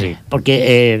 Eso sí.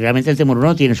 Porque realmente el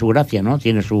temoruno tiene su gracia, ¿no?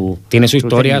 Tiene su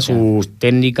Historia, técnica. sus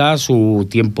técnicas, su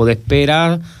tiempo de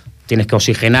espera. Tienes que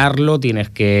oxigenarlo, tienes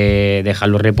que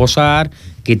dejarlo reposar,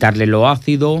 quitarle lo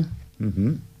ácido. O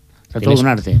sea, todo Tienes- un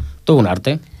arte. Todo un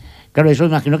arte. Claro, eso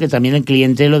imagino que también el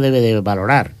cliente lo debe de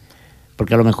valorar.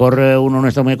 Porque a lo mejor uno no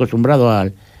está muy acostumbrado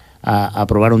a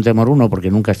probar un té moruno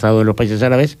porque nunca ha estado en los países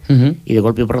árabes, y de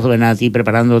golpe y porrazo ven a ti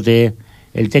preparándote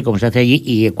el té como se hace allí,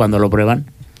 y cuando lo prueban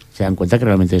se dan cuenta que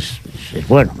realmente es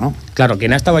bueno, ¿no? Claro,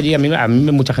 quien ha estado allí, a mí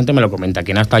mucha gente me lo comenta,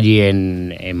 quien ha estado allí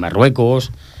en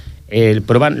Marruecos,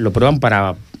 lo prueban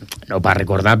para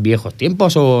recordar viejos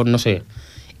tiempos o no sé.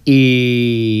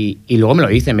 Y luego me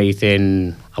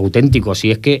dicen auténticos,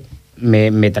 y es que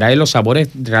me trae los sabores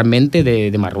realmente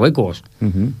de Marruecos.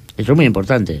 Eso es muy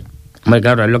importante. Hombre,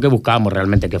 claro, es lo que buscábamos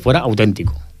realmente, que fuera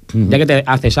auténtico. Ya que te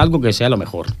haces algo que sea lo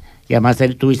mejor. Y además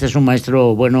tuviste un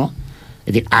maestro bueno,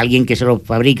 es decir, alguien que se lo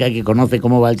fabrica, que conoce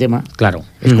cómo va el tema. Claro.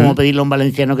 Es como pedirle a un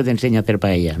valenciano que te enseñe a hacer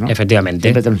paella, ¿no? Efectivamente.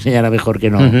 Siempre te lo enseñará mejor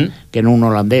que no un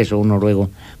holandés o un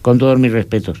noruego, con todos mis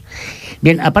respetos.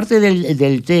 Bien, aparte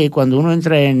del té, cuando uno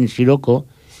entra en Sirocco,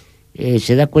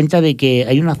 se da cuenta de que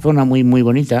hay una zona muy, muy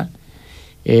bonita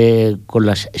con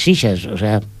las sishas. O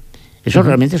sea, eso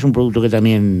realmente es un producto que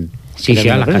también... Sí, que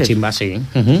también las ofreces. cachimbas, sí.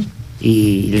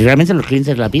 ¿Y realmente los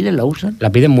clientes la piden, la usan?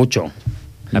 La piden mucho.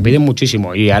 La piden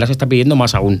muchísimo. Y ahora se está pidiendo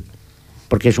más aún.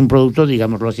 Porque es un producto,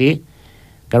 digámoslo así,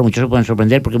 claro, muchos se pueden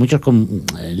sorprender, porque muchos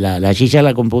la shisha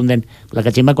la confunden, la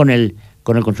cachimba con el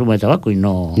consumo de tabaco, y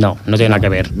no... No tiene nada que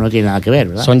ver. No tiene nada que ver,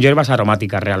 ¿verdad? Son hierbas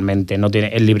aromáticas realmente.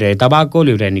 Es libre de tabaco,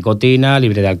 libre de nicotina,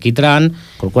 libre de alquitrán.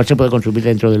 Con lo cual se puede consumir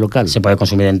dentro del local. Se puede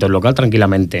consumir dentro del local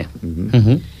tranquilamente.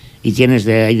 Y hay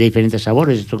de diferentes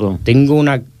sabores, esto con... Tengo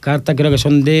una carta, creo que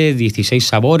son de 16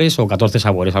 sabores o 14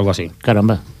 sabores, algo así.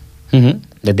 Caramba.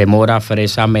 Desde mora,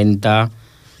 fresa, menta.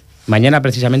 Mañana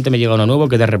precisamente me llega uno nuevo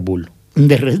que es de Red Bull.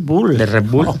 De Red Bull. De Red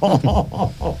Bull.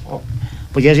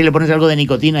 Pues ya si le pones algo de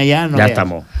nicotina ya... No Ya veas.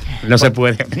 estamos. No se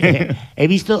puede. He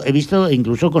visto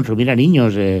incluso consumir a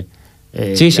niños.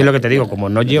 Sí, es lo que te digo. Como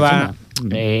no lleva...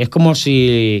 es como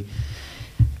si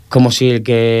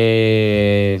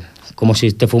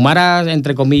te fumaras,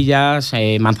 entre comillas,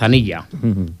 manzanilla.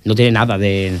 No tiene nada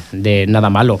de nada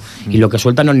malo. Y lo que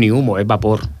suelta no es ni humo, es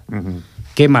vapor.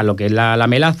 Quema lo que es la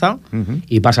melaza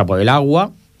y pasa por el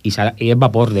agua y es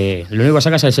vapor. Lo único que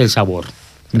sacas es el sabor,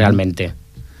 realmente.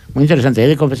 Muy interesante. He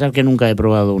de confesar que nunca he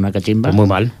probado una cachimba. Pues muy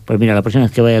mal. Pues mira, la próxima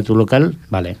vez que vaya a tu local,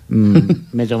 Vale.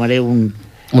 me tomaré un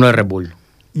Uno de Red Bull.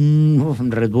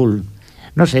 Red Bull.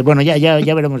 No sé, bueno, ya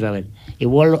veremos a ver.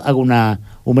 Igual hago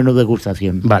un menú de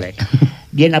degustación. Vale.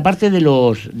 Bien, aparte de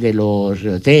los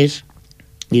tés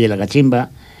y de la cachimba,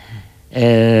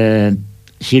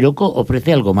 Sirocco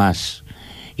ofrece algo más.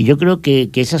 Y yo creo que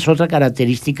esa es otra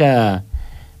característica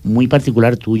muy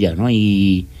particular tuya, ¿no?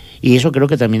 Y eso creo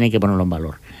que también hay que ponerlo en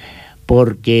valor.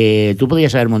 Porque tú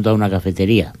podrías haber montado una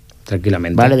cafetería,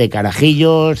 Tranquilamente. ¿vale? De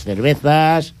carajillos,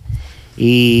 cervezas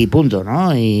y punto,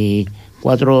 ¿no? Y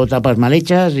 4 tapas mal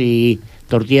hechas y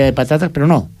tortilla de patatas, pero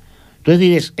no. Tú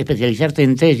decides especializarte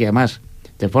en tés y además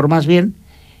te formas bien.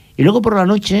 Y luego por la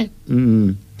noche,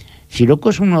 Siroco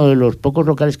es uno de los pocos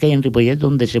locales que hay en Ripollet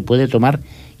donde se puede tomar,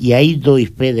 y ahí doy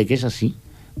fe de que es así,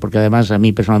 porque además a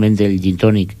mí personalmente el gin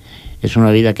tonic es una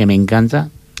bebida que me encanta,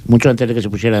 mucho antes de que se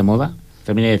pusiera de moda,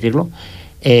 también hay que decirlo,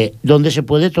 donde se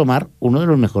puede tomar uno de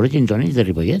los mejores gin tonics de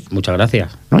Ripollet. Muchas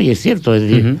gracias. ¿No? Y es cierto, es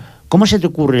decir, ¿cómo se te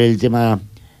ocurre el tema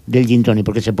del gin tonic?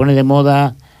 Porque se pone de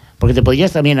moda, porque te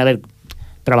podrías también haber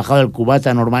trabajado el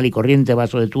cubata normal y corriente,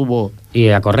 vaso de tubo. Y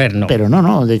a correr, ¿no? Pero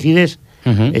no, decides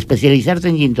especializarte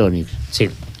en gin tonics. Sí.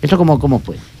 ¿Esto cómo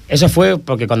fue? Eso fue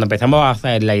porque cuando empezamos a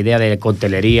hacer la idea de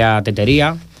coctelería,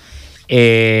 tetería,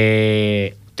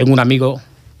 tengo un amigo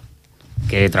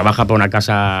que trabaja por una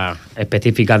casa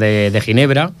específica de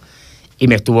Ginebra y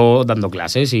me estuvo dando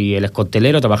clases, y él es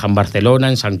coctelero, trabaja en Barcelona,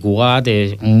 en Sant Cugat,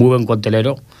 es un muy buen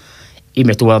coctelero, y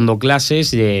me estuvo dando clases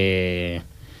de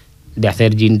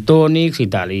hacer gin tonics y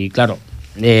tal. Y claro,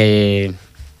 el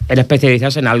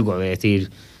especializarse en algo, de decir,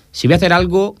 si voy a hacer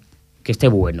algo que esté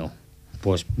bueno,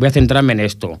 pues voy a centrarme en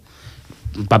esto.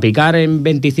 Para picar en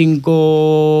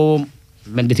 25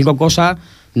 cosas,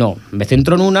 no, me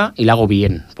centro en una y la hago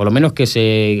bien. Por lo menos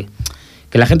que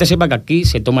la gente sepa que aquí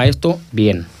se toma esto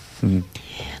bien.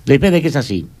 Depende que es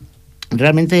así.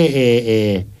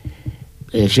 Realmente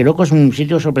Siroco es un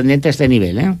sitio sorprendente a este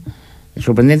nivel, ¿eh?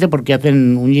 Sorprendente porque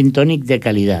hacen un gin tonic de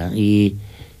calidad y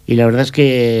la verdad es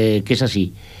que es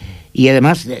así. Y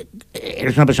además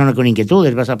eres una persona con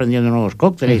inquietudes, vas aprendiendo nuevos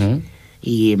cócteles.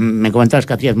 Y me comentabas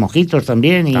que hacías mojitos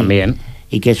también. También.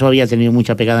 Y que eso había tenido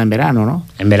mucha pegada en verano, ¿no?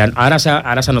 En verano. Ahora se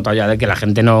ha notado ya de que la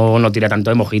gente no tira tanto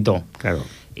de mojito. Claro.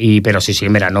 Pero sí,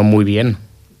 en verano muy bien.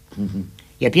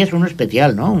 Y hacías uno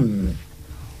especial, ¿no?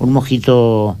 Un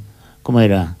mojito, ¿cómo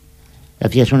era?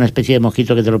 Hacías una especie de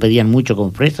mojito que te lo pedían mucho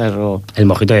con fresas o... El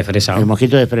mojito de fresa. El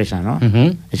mojito de fresa, ¿no?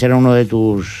 Ese era uno de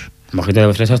tus... El mojito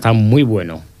de fresa está muy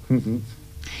bueno.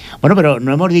 Bueno, pero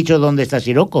no hemos dicho dónde está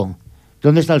Siroco.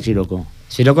 ¿Dónde está el Siroco?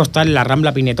 Siroco está en la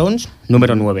Rambla Pinetons,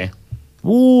 número 9.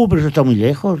 Pero eso está muy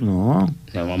lejos, ¿no?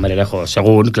 No, hombre, lejos,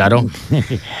 según, claro.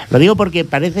 Lo digo porque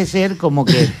parece ser como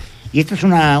que... Y esto es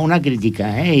una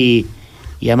crítica, ¿eh?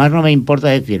 Y además no me importa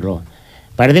decirlo.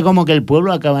 Parece como que el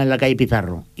pueblo acaba en la calle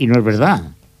Pizarro. Y no es verdad.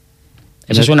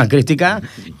 Eso es una crítica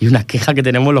y una queja que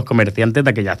tenemos los comerciantes de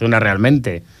aquella zona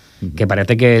realmente. Que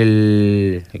parece que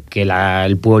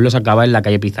el pueblo se acaba en la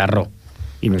calle Pizarro.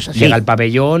 Y no es así. Llega el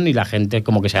pabellón y la gente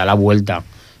como que se da la vuelta.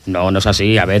 No es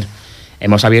así. A ver,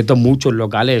 hemos abierto muchos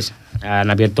locales.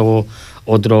 Han abierto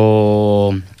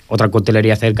otra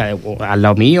coctelería cerca, al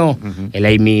lado mío, el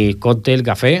Amy Cocktail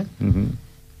Café,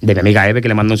 de mi amiga Eve, que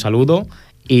le mando un saludo.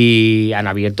 Y han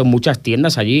abierto muchas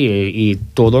tiendas allí y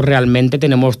todos realmente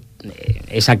tenemos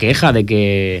esa queja de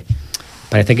que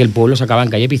parece que el pueblo se acaba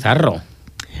en calle Pizarro.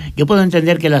 Yo puedo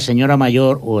entender que la señora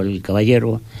mayor o el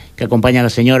caballero que acompaña a la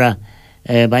señora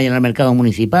vayan al mercado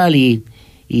municipal y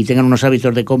tengan unos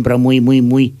hábitos de compra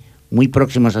muy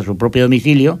próximos a su propio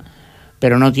domicilio,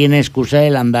 pero no tiene excusa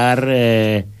el andar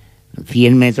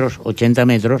 100 metros, 80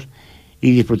 metros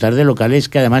y disfrutar de locales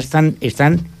que además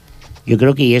están, yo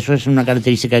creo que, y eso es una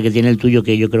característica que tiene el tuyo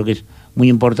que yo creo que es muy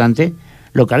importante,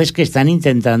 locales que están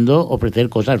intentando ofrecer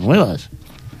cosas nuevas.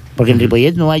 Porque en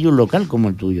Ripollet no hay un local como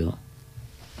el tuyo.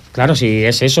 Claro, sí,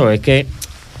 es eso, es que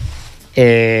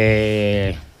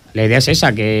la idea es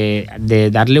esa, que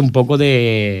de darle un poco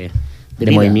de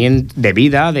movimiento, de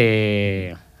vida,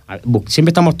 siempre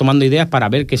estamos tomando ideas para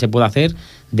ver qué se puede hacer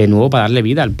de nuevo para darle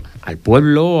vida al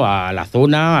pueblo, a la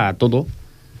zona, a todo,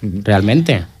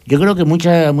 realmente. Yo creo que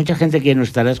mucha gente que nos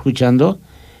estará escuchando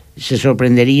se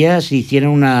sorprendería si hiciera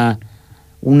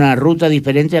una ruta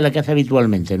diferente a la que hace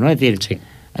habitualmente, ¿no? Es decir, sí.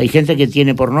 Hay gente que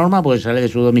tiene por norma, pues sale de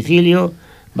su domicilio,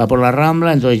 va por la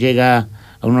Rambla, entonces llega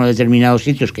a unos determinados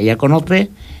sitios que ya conoce,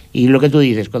 y lo que tú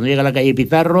dices, cuando llega a la calle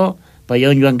Pizarro,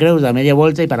 pabellón Joan Creus, da media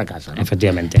vuelta y para casa, ¿no?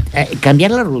 Efectivamente.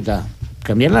 Cambiar la ruta,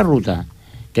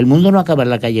 que el mundo no acaba en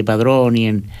la calle Padrón ni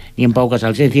en Pau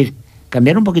Casals, es decir,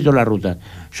 cambiar un poquito la ruta,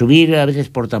 subir a veces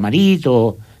por Tamarit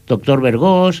o Doctor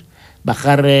Vergós,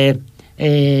 bajar,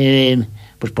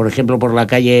 pues por ejemplo por la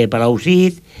calle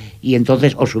Palaucid, y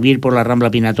entonces o subir por la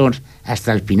Rambla Pinatons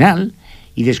hasta el final,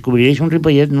 y descubriréis un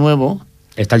Ripollet nuevo.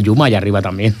 Está el Yuma allá arriba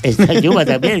también. Está el Yuma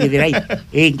también, que diréis,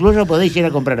 e incluso podéis ir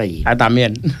a comprar allí. Ah,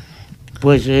 también.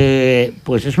 Pues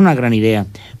es una gran idea.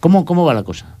 ¿Cómo va la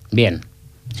cosa? Bien.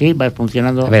 Sí, va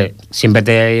funcionando. A ver, siempre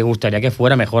te gustaría que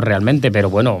fuera mejor realmente, pero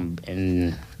bueno,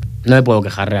 no me puedo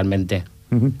quejar realmente.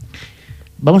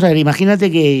 Vamos a ver, imagínate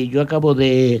que yo acabo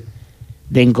de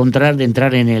entrar de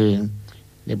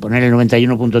poner el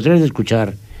 91.3, de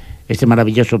escuchar este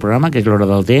maravilloso programa que es La Hora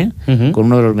del Té, con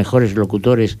uno de los mejores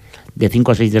locutores de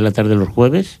 5 a 6 de la tarde los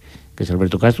jueves, que es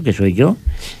Alberto Castro, que soy yo,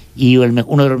 y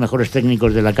uno de los mejores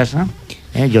técnicos de la casa,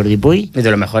 Jordi Puy. Y de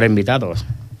los mejores invitados.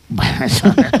 Bueno,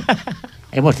 eso...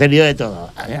 Hemos tenido de todo.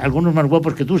 Algunos más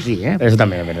guapos que tú, sí, ¿eh? Eso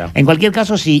también es verdad. En cualquier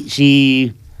caso,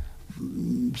 si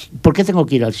 ¿por qué tengo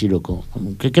que ir al Siroco?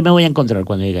 ¿Qué me voy a encontrar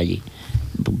cuando llegue allí?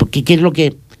 ¿Qué es lo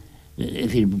que...? Es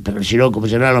decir, pero el Siroco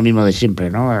pues será lo mismo de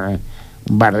siempre, ¿no?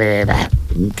 Un bar de...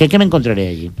 ¿Qué me encontraré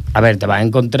allí? A ver, te vas a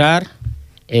encontrar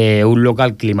un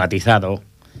local climatizado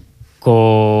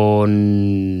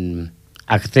con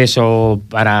acceso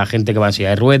para gente que va en silla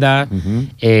de ruedas.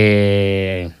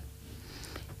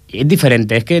 Es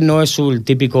diferente, es que no es el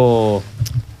típico...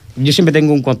 Yo siempre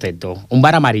tengo un concepto, un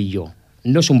bar amarillo.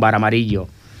 No es un bar amarillo,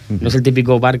 no es el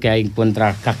típico bar que ahí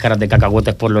encuentras cáscaras de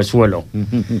cacahuetes por el suelo.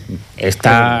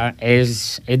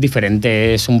 Es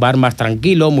diferente, es un bar más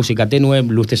tranquilo, música tenue,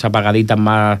 luces apagaditas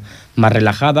más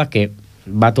relajadas, que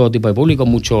va a todo tipo de público,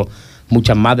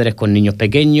 muchas madres con niños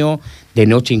pequeños, de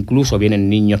noche incluso vienen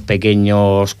niños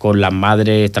pequeños con las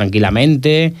madres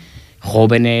tranquilamente,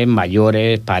 jóvenes,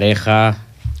 mayores, parejas...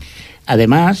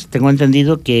 Además, tengo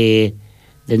entendido que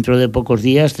dentro de pocos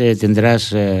días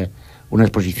tendrás una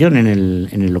exposición en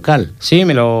el local. Sí,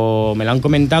 me lo han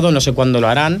comentado, no sé cuándo lo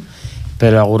harán,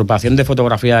 pero la agrupación de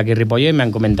fotografía de aquí en Ripollet me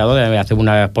han comentado de hacer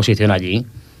una exposición allí.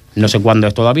 No sé cuándo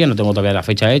es todavía, no tengo todavía la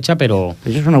fecha hecha, pero...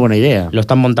 Eso es una buena idea. Lo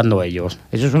están montando ellos.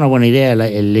 Eso es una buena idea,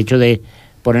 el hecho de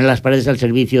poner las paredes al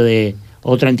servicio de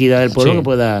otra entidad del pueblo, sí, que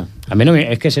pueda... A mí no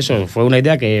es que es eso, fue una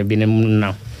idea que viene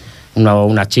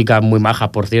unas chicas muy majas,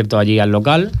 por cierto, allí al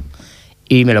local,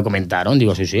 y me lo comentaron.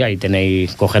 Digo, sí, ahí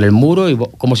tenéis, coger el muro y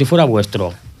como si fuera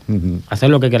vuestro, hacer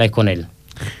lo que queráis con él.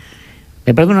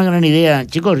 Me parece una gran idea.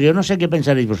 Chicos, yo no sé qué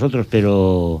pensaréis vosotros,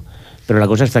 pero la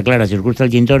cosa está clara. Si os gusta el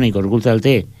gin tonic, os gusta el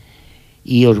té,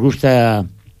 y os gusta...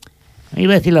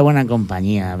 Iba a decir la buena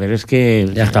compañía, pero es que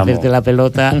hacerte la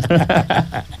pelota...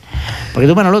 Porque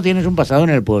tú, Manolo, tienes un pasado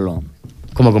en el pueblo.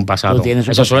 ¿Cómo que un pasado?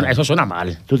 Eso suena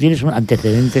mal. Tú tienes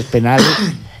antecedentes penales.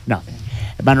 No.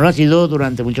 Manolo ha sido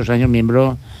durante muchos años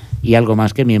miembro, y algo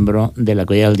más que miembro, de la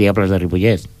Colla del Diablos de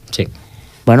Ripollet. Sí.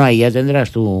 Bueno, ahí ya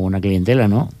tendrás tú una clientela,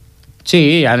 ¿no?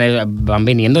 Sí, van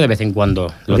viniendo de vez en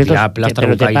cuando. Los diablos,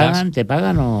 ¿Pero te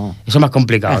pagan o...? Eso es más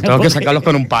complicado, tengo que sacarlos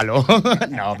con un palo.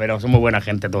 No, pero son muy buena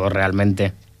gente todos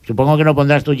realmente. Supongo que no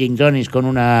pondrás tu gin tonics con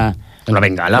una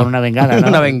bengala. Con una bengala, ¿no?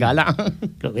 Una bengala.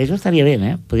 Eso estaría bien,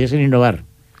 ¿eh? Podría ser innovar.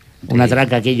 Una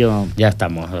traca, aquello... Ya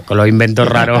estamos, con los inventos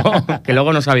raros, que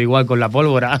luego no sabe igual con la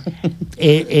pólvora.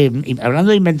 Hablando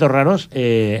de inventos raros,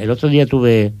 el otro día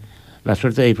tuve la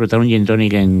suerte de disfrutar un gin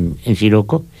tonic en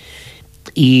Siroco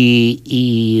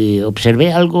y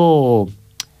observé algo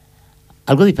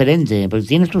diferente, porque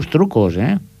tienes tus trucos,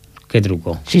 ¿eh? ¿Qué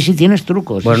truco? Sí, tienes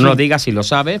trucos. Bueno, sí, no lo digas si lo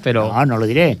sabes, pero... No lo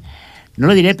diré. No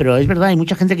lo diré, pero es verdad, hay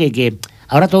mucha gente que...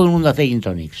 Ahora todo el mundo hace gin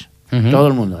tonics. Todo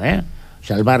el mundo, ¿eh? O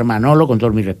sea, el bar Manolo, con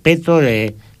todos mis respetos,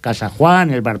 Casa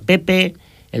Juan, el bar Pepe,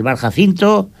 el bar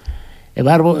Jacinto,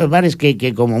 bares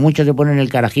que como muchos se ponen el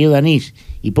carajillo de anís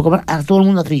y poco más. Ahora todo el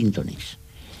mundo hace gin tonics.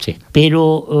 Sí.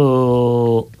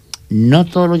 Pero no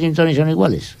todos los gin tonics son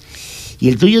iguales. Y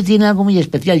el tuyo tiene algo muy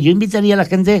especial. Yo invitaría a la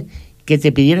gente que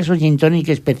te pidiera esos gin tonics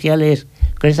especiales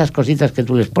con esas cositas que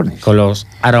tú les pones. Con los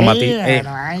aromatizantes.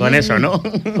 Con eso, ¿no?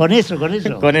 Con eso.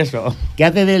 Con eso. Que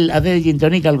hace del gin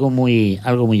tonic algo muy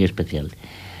especial.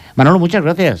 Manolo, muchas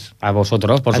gracias. A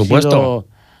vosotros, por supuesto.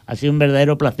 Ha sido un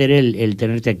verdadero placer el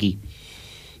tenerte aquí.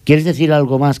 ¿Quieres decir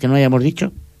algo más que no hayamos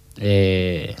dicho?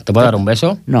 ¿Te puedo dar un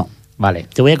beso? No. Vale.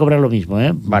 Te voy a cobrar lo mismo,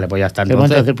 ¿eh? Vale, pues ya está. Te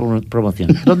vamos a hacer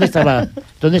promoción. ¿Dónde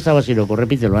estaba Siroco?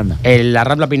 Repítelo, anda. En la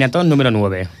Rambla Pinatón, número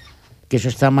 9. Que eso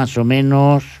está más o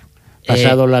menos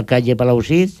pasado la calle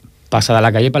Palausit. Pasada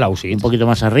la calle Palausit. Un poquito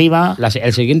más arriba.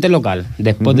 El siguiente local.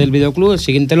 Después del videoclub, el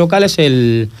siguiente local es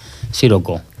el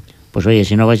Siroco. Pues oye,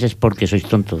 si no vais es porque sois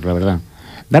tontos, la verdad.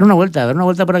 Dar una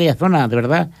vuelta por aquella zona, de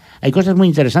verdad. Hay cosas muy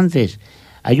interesantes.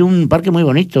 Hay un parque muy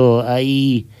bonito,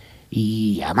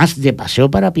 y además de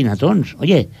paseo para pinatons.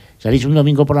 Oye, salís un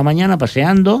domingo por la mañana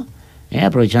paseando,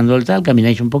 aprovechando el tal,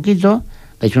 camináis un poquito,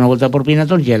 dais una vuelta por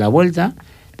pinatons y a la vuelta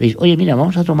decís, oye, mira,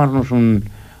 vamos a tomarnos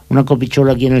una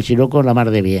copichola aquí en el Siroco, la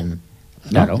mar de bien.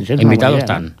 Claro, invitados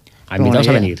están. Invitados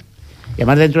a venir. Y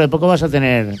además dentro de poco vas a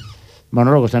tener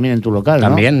monólogos también en tu local, ¿no?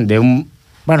 También, de un...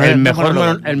 Bueno, el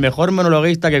mejor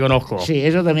monologuista que conozco. Sí,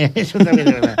 eso también es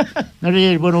verdad. No sé si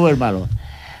es bueno o es malo.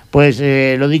 Pues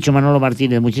lo dicho, Manolo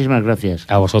Martínez, muchísimas gracias.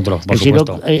 A vosotros, por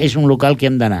supuesto. És un local que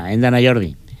hem d'anar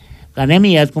Jordi. Anem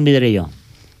i ja et convidaré jo.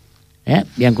 Ja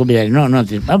em convidaré. No,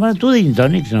 tu de gin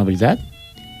tònics, no, veritat?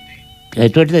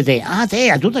 Tu ets de té. Ah,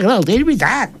 té, a tu t'agrada el té, és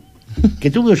veritat.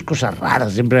 que tu veus coses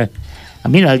rares sempre.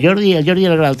 Mira, el Jordi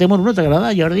l'agrada. El teu no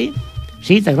t'agrada, Jordi?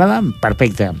 Sí, t'agrada?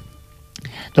 Perfecte.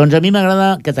 Doncs a mi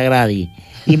m'agrada que t'agradi.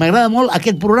 I m'agrada molt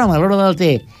aquest programa, a l'hora del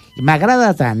té.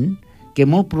 M'agrada tant que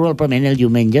molt probablement el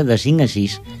diumenge de 5 a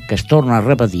 6, que es torna a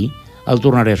repetir, el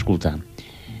tornaré a escoltar.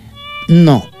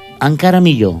 No, encara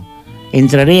millor.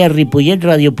 Entraré a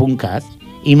ripolletradio.cat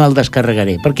i me'l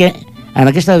descarregaré, perquè en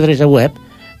aquesta adreça web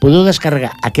podeu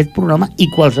descarregar aquest programa i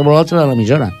qualsevol altre de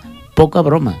l'emissora. Poca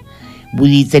broma.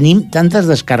 Vull dir, tenim tantes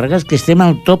descàrregues que estem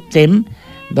al top 10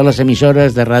 de les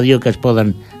emissores de ràdio que es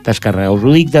poden descarregar. Us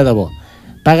ho dic de debò.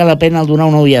 Paga la pena el donar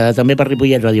una ullada també per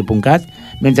ripolletradio.cat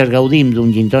mentre gaudim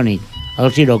d'un gin tònic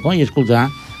al Siroco i escoltar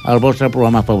el vostre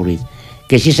programa favorit.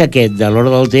 Que si és aquest de l'hora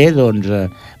del té, doncs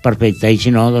perfecte. I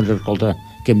si no, doncs escolta,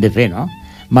 què hem de fer, no?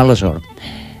 Mala sort.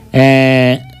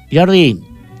 Jordi,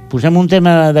 posem un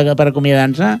tema per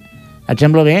acomiadar-nos? Et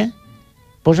sembla bé?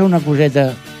 Posa una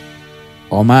coseta...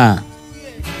 Home,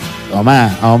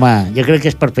 jo crec que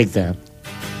és perfecte.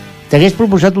 T'hagués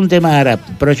proposat un tema ara,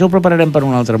 però això ho prepararem per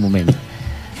un altre moment.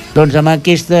 Doncs amb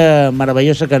aquesta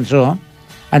meravellosa cançó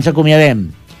ens acomiadem.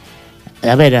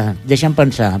 A veure, deixa'm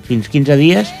pensar, fins 15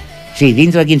 dies? Sí,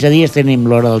 dintre de 15 dies tenim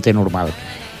l'hora del té normal.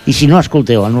 I si no,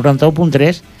 escolteu, el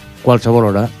 91.3, qualsevol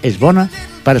hora, és bona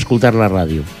per escoltar la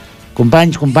ràdio.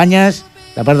 Companys, companyes,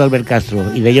 de part d'Albert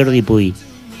Castro i de Jordi Puy,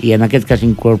 i en aquest cas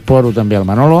incorporo també el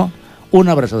Manolo,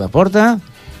 una abraçada forta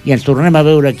i ens tornem a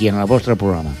veure aquí en el vostre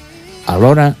programa, a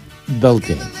l'hora del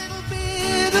té.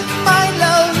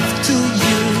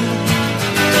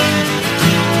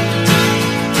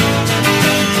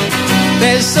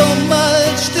 There's so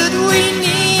much that we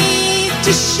need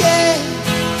to share.